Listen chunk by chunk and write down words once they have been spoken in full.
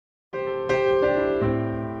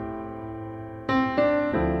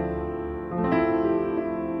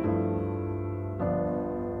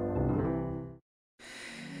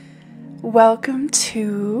Welcome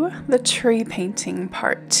to the tree painting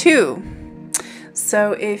part 2.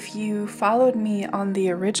 So if you followed me on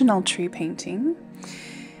the original tree painting,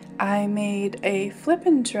 I made a flip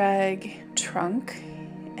and drag trunk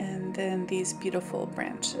and then these beautiful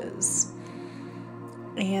branches.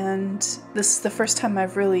 And this is the first time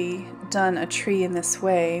I've really done a tree in this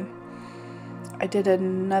way. I did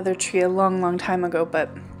another tree a long time ago, but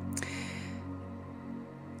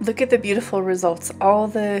look at the beautiful results. All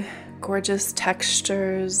the gorgeous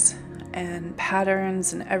textures and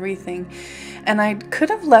patterns and everything. And I could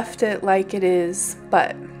have left it like it is,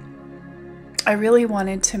 but I really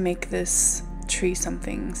wanted to make this tree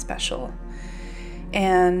something special.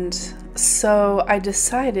 And so I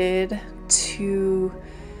decided to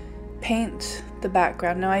paint the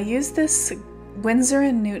background. Now I used this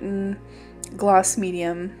Winsor & Newton gloss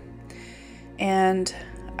medium, and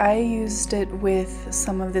I used it with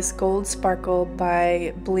some of this gold sparkle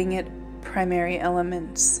by Bling It Primary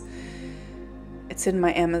Elements. It's in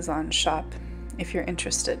my Amazon shop if you're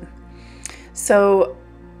interested. So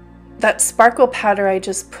that sparkle powder I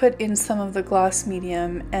just put in some of the gloss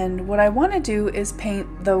medium, and what I want to do is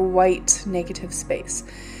paint the white negative space.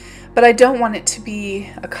 But I don't want it to be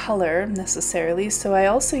a color necessarily, so I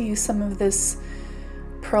also use some of this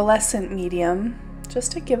pearlescent medium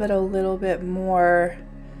just to give it a little bit more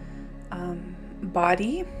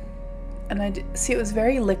body. And I see it was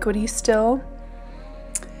very liquidy still,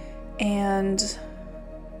 and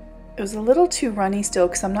it was a little too runny still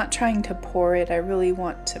because I'm not trying to pour it. I really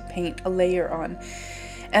want to paint a layer on.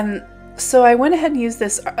 And so I went ahead and used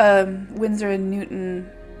this Winsor & Newton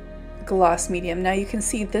gloss medium. Now you can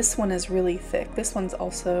see this one is really thick. This one's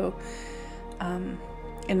also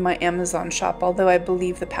in my Amazon shop, although I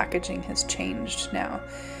believe the packaging has changed now.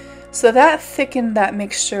 So that thickened that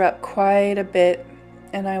mixture up quite a bit,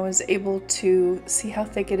 and I was able to see how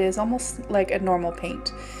thick it is, almost like a normal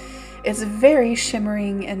paint. It's very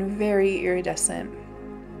shimmering and very iridescent.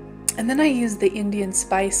 And then I used the Indian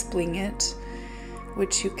Spice Bling It,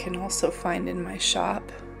 which you can also find in my shop.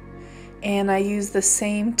 And I used the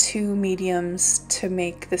same two mediums to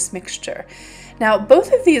make this mixture. Now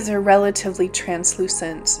both of these are relatively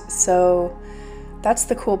translucent, so that's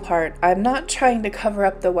the cool part. I'm not trying to cover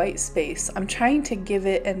up the white space. I'm trying to give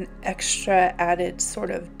it an extra added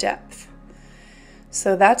sort of depth.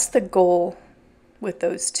 So that's the goal with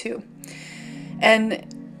those two. And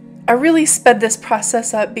I really sped this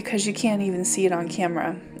process up because you can't even see it on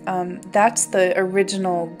camera. That's the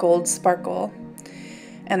original gold sparkle,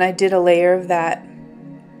 and I did a layer of that.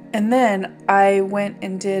 And then I went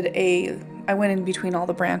in between all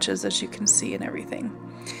the branches, as you can see, and everything.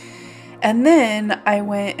 And then I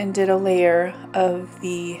went and did a layer of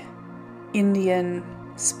the Indian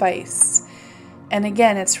spice. And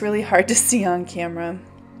again, it's really hard to see on camera.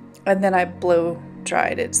 And then I blow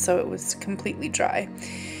dried it so it was completely dry.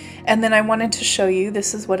 And then I wanted to show you,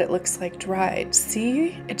 this is what it looks like dried.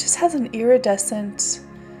 See, it just has an iridescent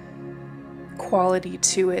quality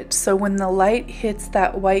to it. So when the light hits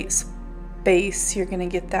that white space, you're gonna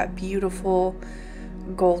get that beautiful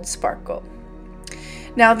gold sparkle.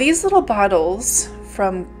 Now these little bottles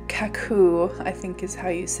from Kakoo, I think is how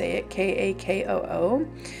you say it, K-A-K-O-O,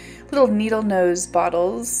 little needle nose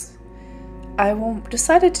bottles. I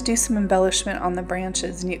decided to do some embellishment on the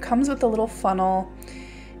branches, and it comes with a little funnel,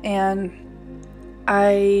 and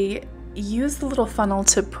I use the little funnel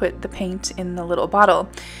to put the paint in the little bottle.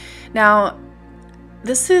 Now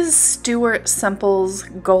this is Stuart Semple's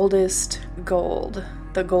Goldest Gold.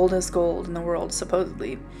 The goldest gold in the world,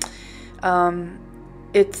 supposedly.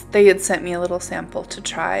 They had sent me a little sample to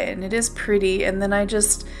try, and it is pretty. And then I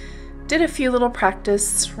just did a few little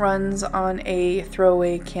practice runs on a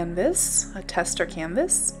throwaway canvas, a tester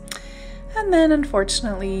canvas. And then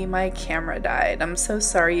unfortunately my camera died. I'm so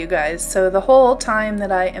sorry, you guys. So the whole time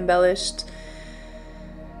that I embellished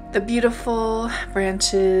the beautiful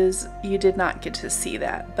branches, you did not get to see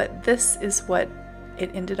that, but this is what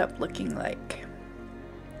it ended up looking like.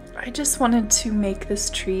 I just wanted to make this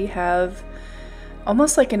tree have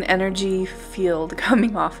almost like an energy field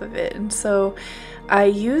coming off of it, and so I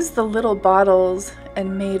used the little bottles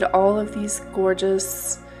and made all of these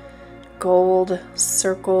gorgeous gold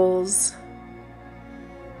circles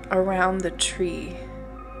around the tree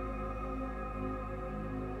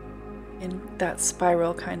in that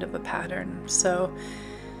spiral kind of a pattern. So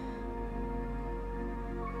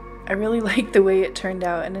I really like the way it turned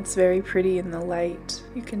out, and it's very pretty in the light,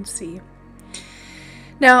 you can see.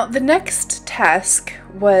 Now the next task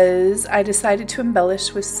was I decided to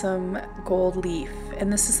embellish with some gold leaf,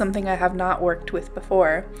 and this is something I have not worked with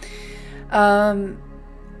before.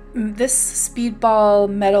 This speedball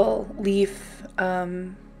metal leaf,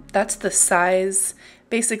 that's the size.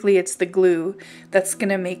 Basically, it's the glue that's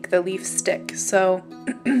gonna make the leaf stick. So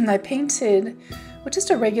I painted with just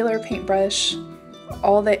a regular paintbrush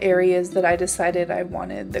all the areas that I decided I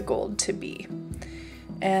wanted the gold to be.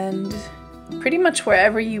 And pretty much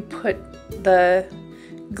wherever you put the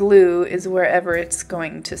glue is wherever it's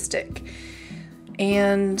going to stick.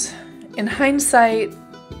 And in hindsight,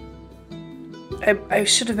 I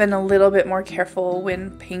should have been a little bit more careful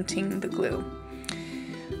when painting the glue.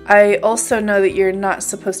 I also know that you're not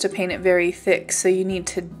supposed to paint it very thick, so you need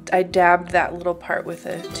to, I dabbed that little part with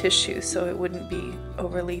a tissue so it wouldn't be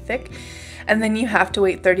overly thick. And then you have to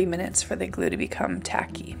wait 30 minutes for the glue to become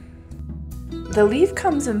tacky. The leaf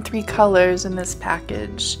comes in 3 colors in this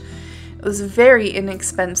package. It was very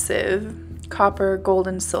inexpensive, copper, gold,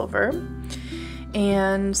 and silver.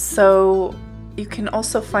 And so you can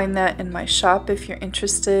also find that in my shop if you're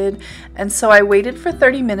interested. And so I waited for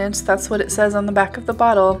 30 minutes, that's what it says on the back of the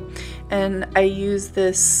bottle, and I used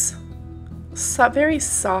this very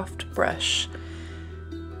soft brush.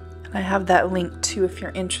 And I have that link too if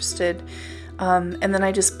you're interested. And then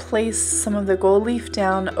I just placed some of the gold leaf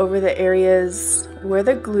down over the areas where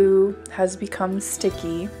the glue has become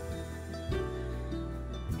sticky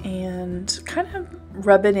and kind of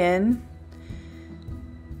rub it in.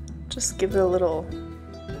 Just give it a little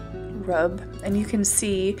rub, and you can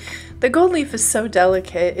see the gold leaf is so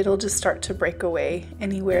delicate it'll just start to break away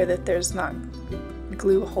anywhere that there's not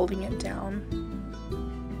glue holding it down.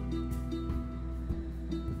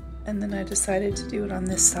 And then I decided to do it on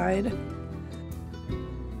this side.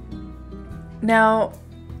 Now,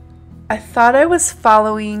 I thought I was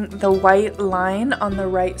following the white line on the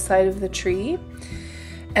right side of the tree,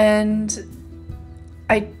 and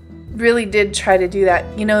I really did try to do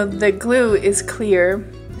that. You know, the glue is clear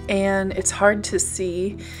and it's hard to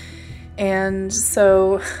see, and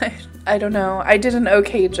so I don't know, I did an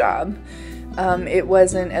okay job. It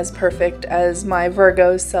wasn't as perfect as my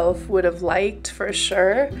Virgo self would have liked, for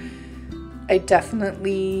sure. I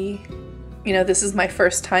definitely, you know, this is my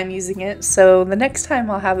first time using it, so the next time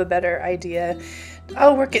I'll have a better idea.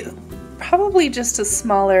 I'll work it probably just a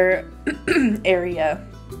smaller area.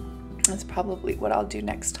 That's probably what I'll do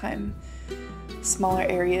next time, smaller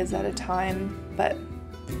areas at a time. But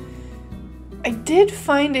I did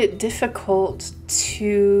find it difficult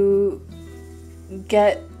to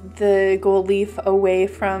get the gold leaf away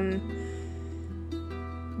from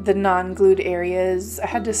the non-glued areas. I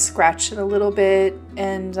had to scratch it a little bit,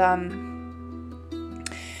 and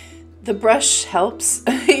the brush helps.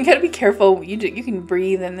 You gotta be careful. You can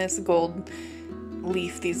breathe in this gold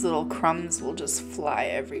leaf, these little crumbs will just fly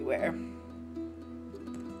everywhere.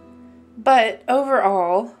 But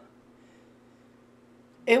overall,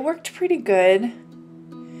 it worked pretty good.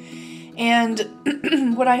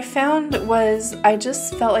 And what I found was I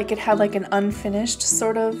just felt like it had like an unfinished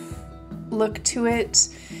sort of look to it,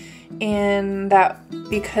 and that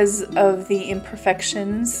because of the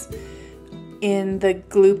imperfections in the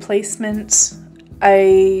glue placement,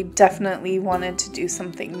 I definitely wanted to do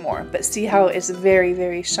something more. But see how it's very,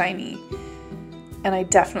 very shiny, and I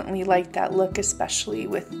definitely like that look, especially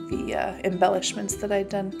with the embellishments that I'd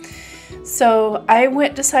done. So I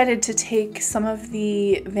decided to take some of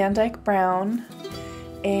the Van Dyke Brown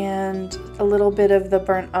and a little bit of the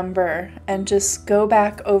burnt umber and just go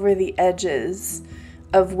back over the edges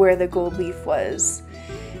of where the gold leaf was.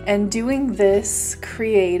 And doing this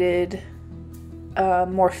created a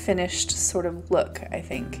more finished sort of look, I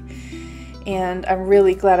think. And I'm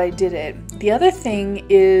really glad I did it. The other thing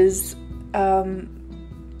is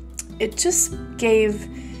it just gave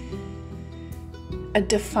a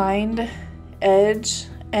defined edge,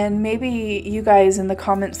 and maybe you guys in the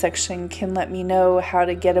comment section can let me know how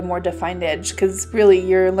to get a more defined edge, because really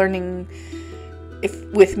you're learning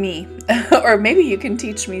with me or maybe you can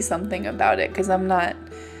teach me something about it, because I'm not,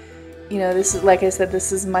 you know, this is, like I said,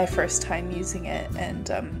 this is my first time using it, and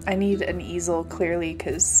I need an easel clearly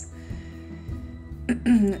because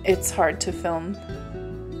it's hard to film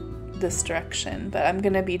this direction. But I'm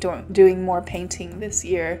gonna be doing more painting this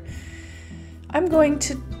year. I'm going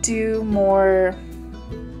to do more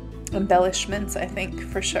embellishments, I think,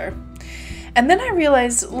 for sure. And then I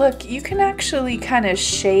realized, look, you can actually kind of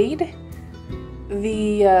shade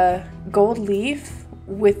the gold leaf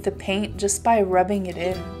with the paint just by rubbing it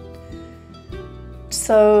in.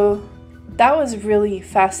 So that was really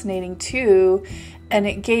fascinating too, and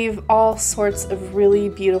it gave all sorts of really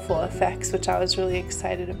beautiful effects, which I was really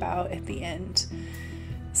excited about at the end.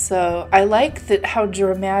 So I like that how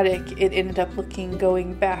dramatic it ended up looking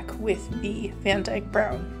going back with the Van Dyke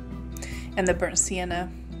Brown and the burnt sienna.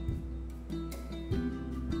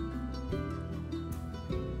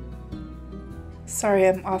 Sorry,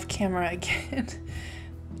 I'm off camera again.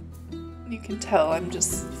 You can tell I'm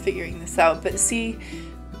just figuring this out, but see,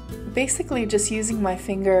 basically just using my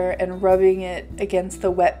finger and rubbing it against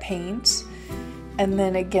the wet paint and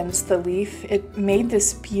then against the leaf, it made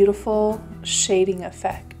this beautiful shading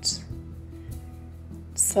effect.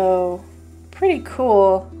 So pretty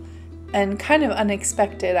cool and kind of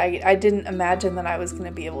unexpected. I didn't imagine that I was going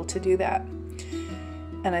to be able to do that.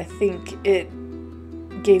 And I think it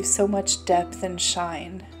gave so much depth and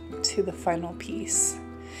shine to the final piece.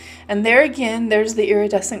 And there again, there's the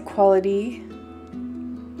iridescent quality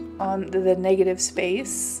on the negative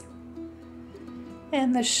space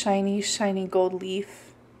and the shiny, shiny gold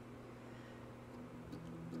leaf.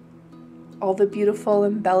 All the beautiful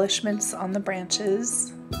embellishments on the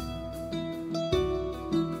branches.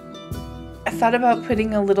 I thought about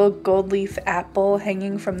putting a little gold leaf apple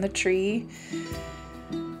hanging from the tree,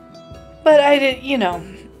 but I did, you know,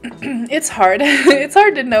 it's hard. It's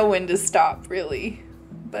hard to know when to stop, really.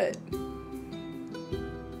 But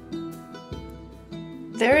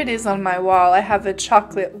there it is on my wall. I have a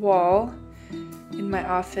chocolate wall in my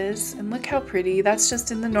office, and look how pretty. That's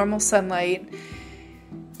just in the normal sunlight.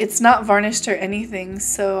 It's not varnished or anything,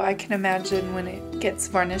 so I can imagine when it gets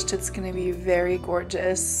varnished it's going to be very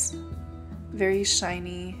gorgeous, very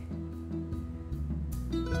shiny.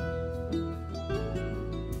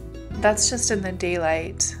 That's just in the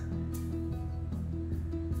daylight.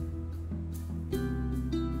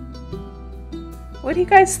 What do you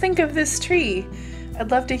guys think of this tree? I'd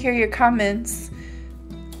love to hear your comments.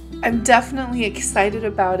 I'm definitely excited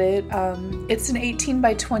about it. It's an 18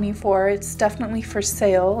 by 24. It's definitely for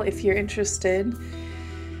sale if you're interested.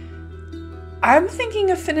 I'm thinking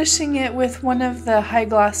of finishing it with one of the high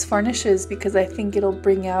gloss varnishes because I think it'll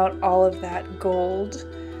bring out all of that gold.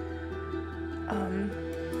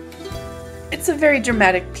 It's a very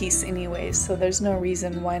dramatic piece anyway, so there's no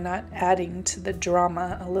reason why not adding to the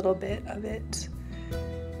drama a little bit of it.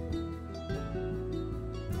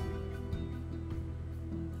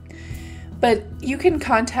 But you can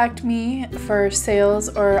contact me for sales,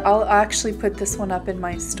 or I'll actually put this one up in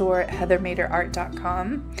my store at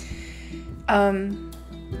heathermaderart.com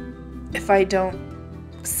if I don't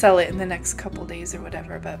sell it in the next couple days or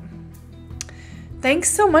whatever. But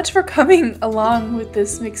thanks so much for coming along with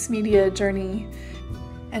this mixed media journey.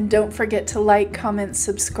 And don't forget to like, comment,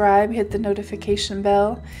 subscribe, hit the notification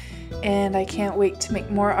bell. And I can't wait to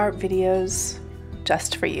make more art videos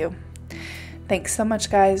just for you. Thanks so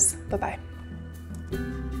much, guys. Bye-bye.